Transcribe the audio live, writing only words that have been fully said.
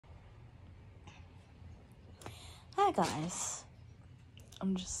Hi guys,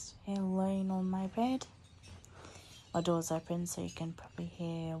 I'm just here laying on my bed. My door's open so you can probably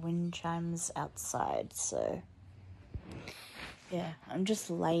hear wind chimes outside, so yeah, I'm just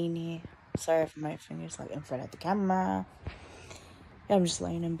laying here. Sorry if my finger's like in front of the camera. Yeah, I'm just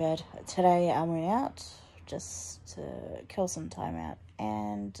laying in bed. Today I went out just to kill some time out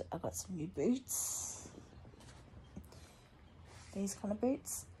and I got some new boots. These kind of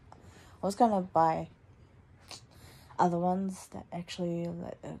boots. I was gonna buy other ones that actually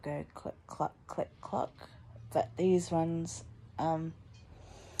let them go click clock click clock, but these ones were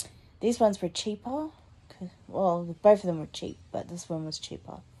cheaper. Well, both of them were cheap, but this one was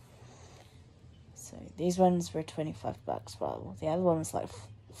cheaper. So these ones were $25, while the other one was like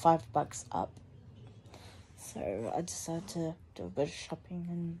 $5 up. So I decided to do a bit of shopping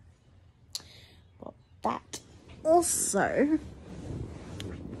and bought that. Also,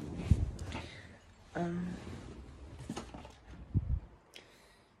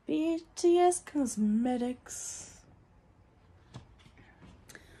 BTS Cosmetics.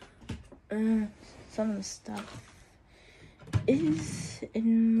 Some of the stuff is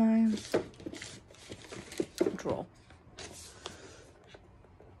in my drawer.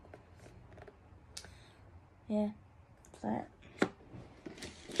 Yeah, that.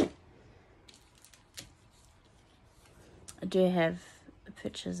 I do have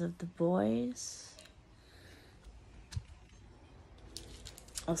pictures of the boys.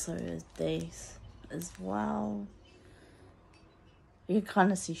 Also, these as well. You can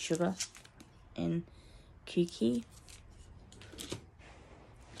kind of see Sugar and Kiki.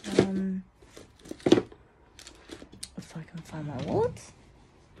 If I can find my wallet,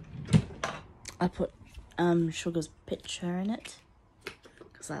 I put Sugar's picture in it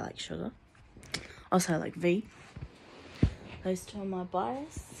because I like Sugar. Also, I like V. Those two are my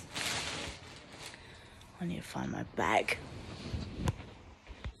bias. I need to find my bag.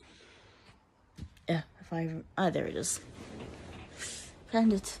 Yeah, there it is.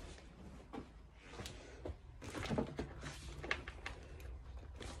 Found it.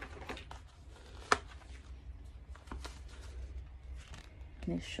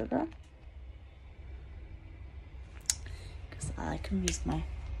 There's Sugar. Because I can use my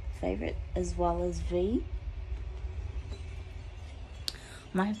favorite as well as V.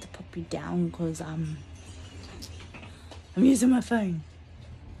 Might have to pop you down because I'm using my phone.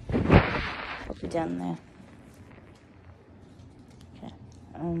 Pop you down there. Okay.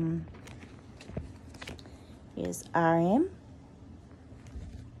 Here's RM.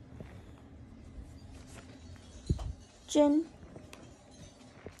 Jin.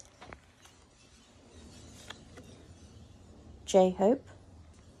 J-Hope.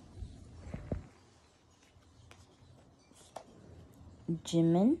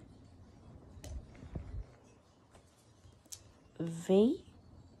 Jimin. V.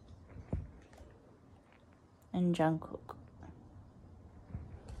 And Jungkook.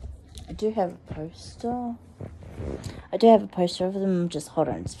 I do have a poster. Of them. Just hold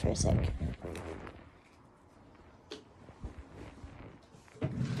on just for a sec.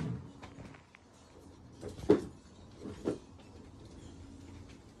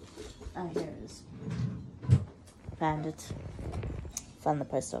 Oh, here it is. Found it. Found the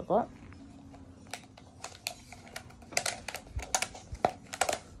poster I got.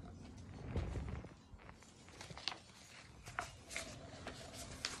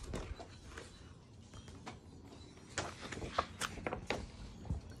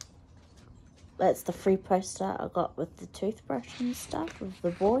 That's the free poster I got with the toothbrush and stuff of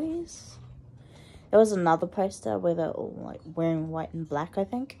the boys. There was another poster where they're all like wearing white and black, I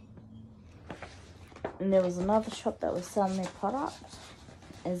think. And there was another shop that was selling their product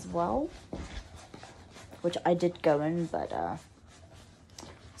as well, which I did go in, but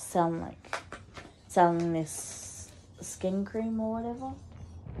selling this skin cream or whatever.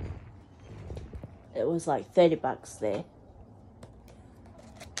 It was like $30 there.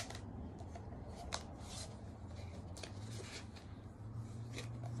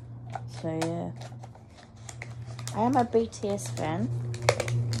 So yeah, I am a BTS fan,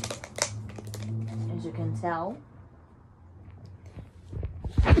 as you can tell.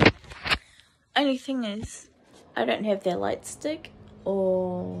 Only thing is, I don't have their light stick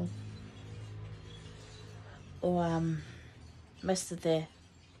or most of their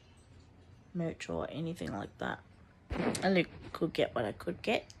merch or anything like that. I only could get what I could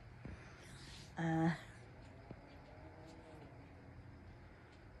get.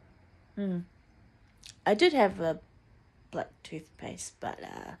 I did have a black toothpaste, but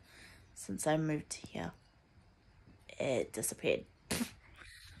since I moved here, it disappeared.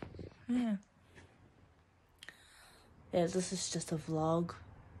 Yeah. Yeah, this is just a vlog.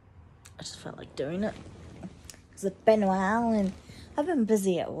 I just felt like doing it. It's been a while and I've been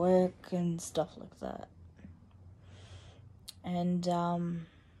busy at work and stuff like that. And,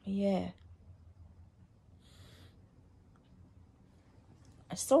 yeah.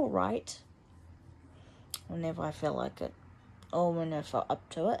 I still write whenever I feel like it, or whenever I feel up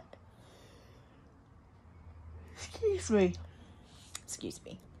to it. Excuse me.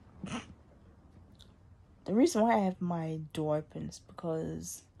 The reason why I have my door open is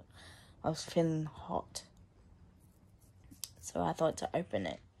because I was feeling hot. So I thought to open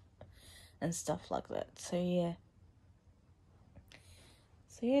it and stuff like that. So yeah,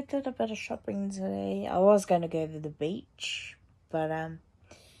 did a bit of shopping today. I was going to go to the beach, but I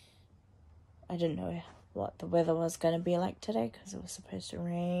didn't know what the weather was going to be like today because it was supposed to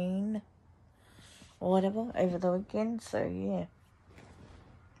rain or whatever over the weekend. So yeah,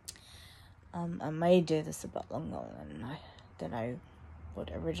 I may do this a bit longer than I don't know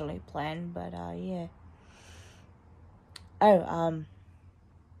what originally planned, but yeah. Oh,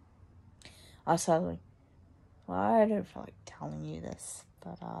 I suddenly, well, I don't feel like telling you this,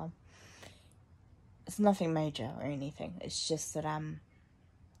 but it's nothing major or anything. It's just that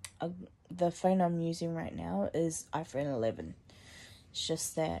the phone I'm using right now is iPhone 11. It's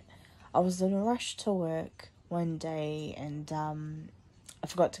just that I was in a rush to work one day and I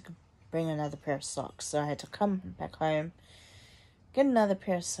forgot to bring another pair of socks, so I had to come back home, get another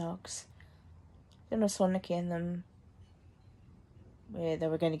pair of socks. Then I saw Nikki and them where they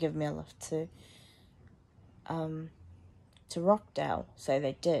were going to give me a lift to Rockdale, so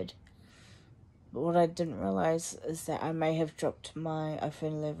they did. But what I didn't realise is that I may have dropped my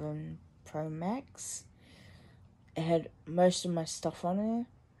iPhone 11 Pro Max. It had most of my stuff on there.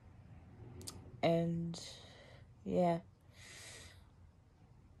 And, yeah.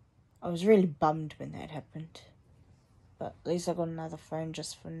 I was really bummed when that happened. But at least I got another phone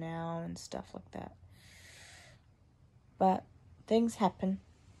just for now and stuff like that. But things happen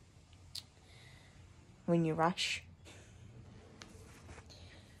when you rush.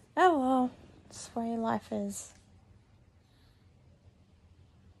 Oh well. That's the way life is.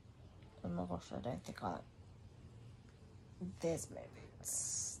 Oh my gosh, I don't think I like... There's my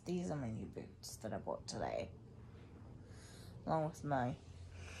boots. These are my new boots that I bought today. Along with my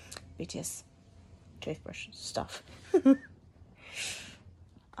BTS toothbrush stuff.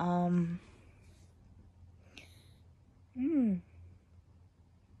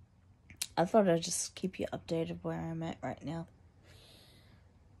 I thought I'd just keep you updated where I'm at right now.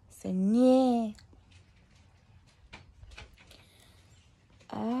 So yeah.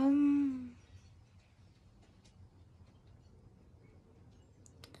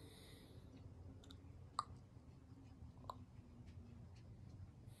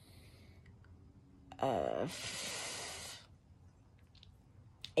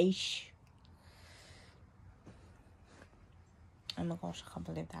 Ish. Oh my gosh, I can't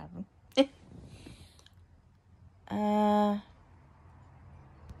believe that happened.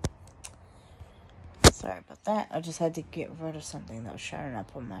 Sorry about that. I just had to get rid of something that was showing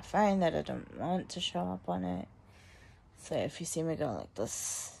up on my phone that I don't want to show up on it. So if you see me go like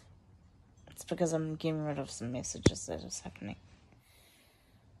this, it's because I'm getting rid of some messages that is happening.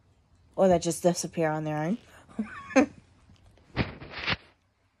 Or that just disappear on their own.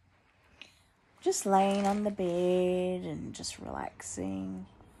 Just laying on the bed and just relaxing.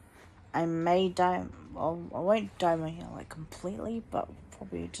 I may dye, well, I won't dye my hair like completely, but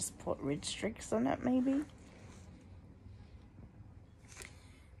probably just put red streaks on it maybe.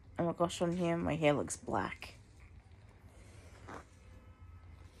 Oh my gosh, on here my hair looks black.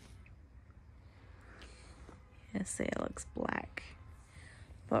 Yeah, see, it looks black.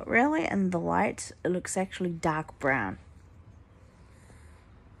 But really, in the light, it looks actually dark brown.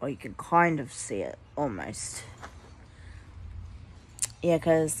 Or you can kind of see it, almost. Yeah,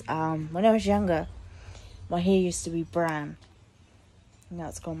 because when I was younger, my hair used to be brown. Now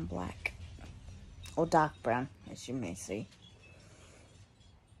it's gone black. Or dark brown, as you may see.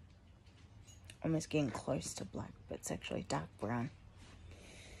 Almost getting close to black, but it's actually dark brown.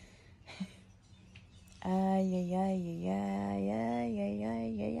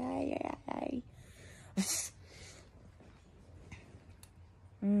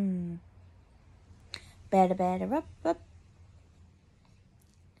 Better up.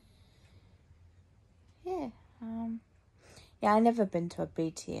 Yeah, yeah, I've never been to a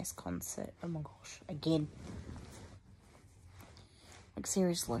BTS concert. Oh my gosh, again. Like,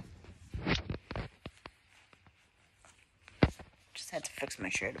 seriously. Just had to fix my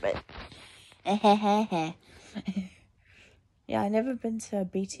shirt a bit. Yeah, I've never been to a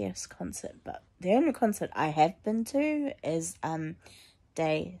BTS concert, but the only concert I have been to is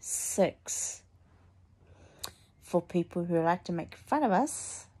day 6. For people who like to make fun of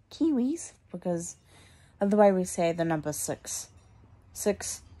us, Kiwis, because of the way we say the number 6.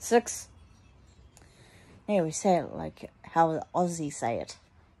 6, 6. Yeah, we say it like how the Aussies say it.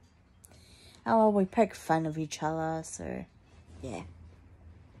 Oh, we poke fun of each other, so yeah.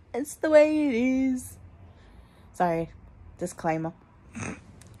 It's the way it is. Sorry, disclaimer.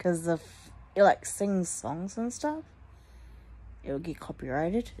 Because if you like sing songs and stuff, it'll get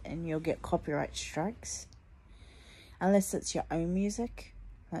copyrighted and you'll get copyright strikes. Unless it's your own music,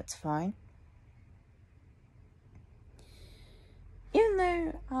 that's fine. Even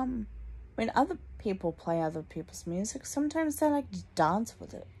though, when other people play other people's music, sometimes they like to dance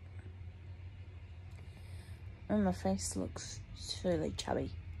with it. And my face looks really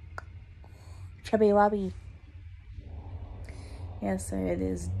chubby. Chubby wubby. Yeah, so it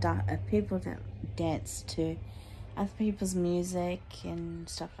is people that dance to other people's music and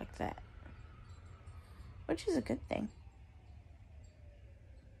stuff like that. Which is a good thing.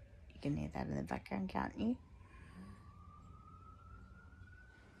 You can hear that in the background, can't you?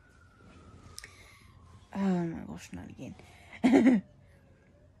 Oh my gosh, not again. I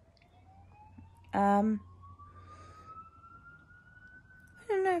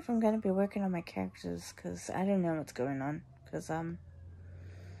don't know if I'm going to be working on my characters, because I don't know what's going on. Because,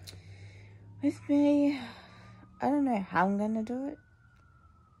 with me, I don't know how I'm going to do it.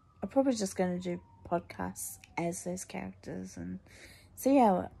 I'm probably just going to do podcasts as those characters and see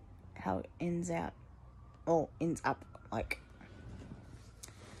how it ends up, like.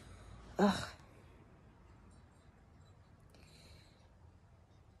 Ugh.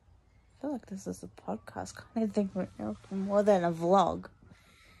 I feel like this is a podcast kind of thing right now, more than a vlog.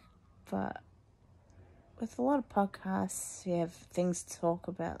 But with a lot of podcasts, you have things to talk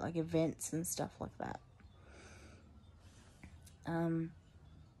about, like events and stuff like that. I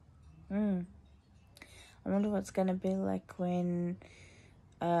wonder what's gonna be like when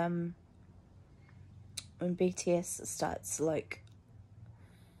BTS starts, like,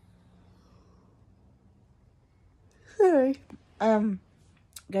 sorry, going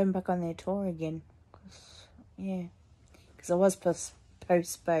back on their tour again. Because it was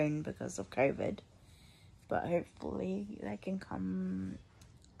postponed because of COVID. But hopefully they can come,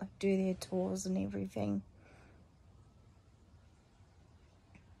 like, do their tours and everything.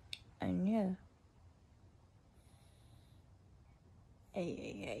 And yeah.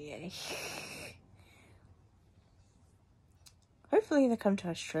 Ay. Hopefully they come to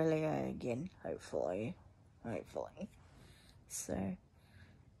Australia again. Hopefully. So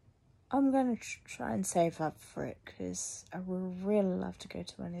I'm going to try and save up for it, because I would really love to go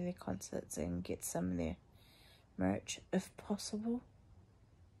to one of their concerts and get some of their merch if possible.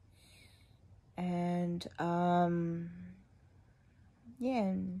 And yeah,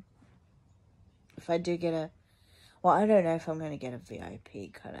 and if I do get I don't know if I'm going to get a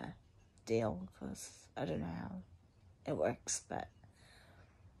VIP kind of deal, because I don't know how it works, but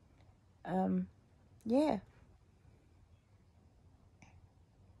yeah.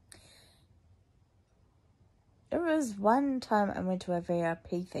 There was one time I went to a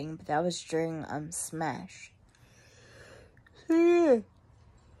VIP thing, but that was during Smash. So yeah,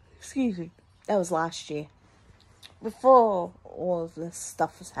 excuse me, that was last year, before all of this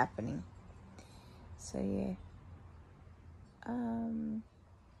stuff was happening. So yeah.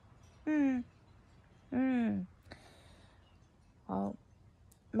 Well,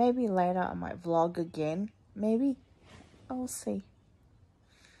 maybe later I might vlog again. Maybe. I'll see.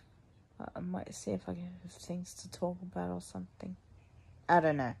 I might see if I can have things to talk about or something. I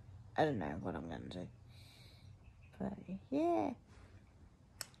don't know what I'm going to do. But yeah.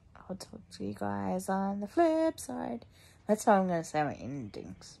 I'll talk to you guys on the flip side. That's how I'm going to say my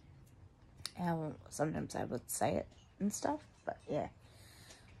endings. Sometimes I would say it and stuff. But yeah.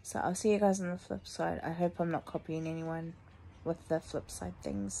 So I'll see you guys on the flip side. I hope I'm not copying anyone with the flip side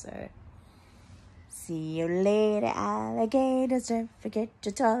things. So see you later, alligators. Don't forget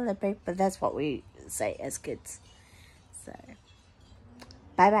your toilet paper. That's what we say as kids. So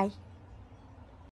bye bye.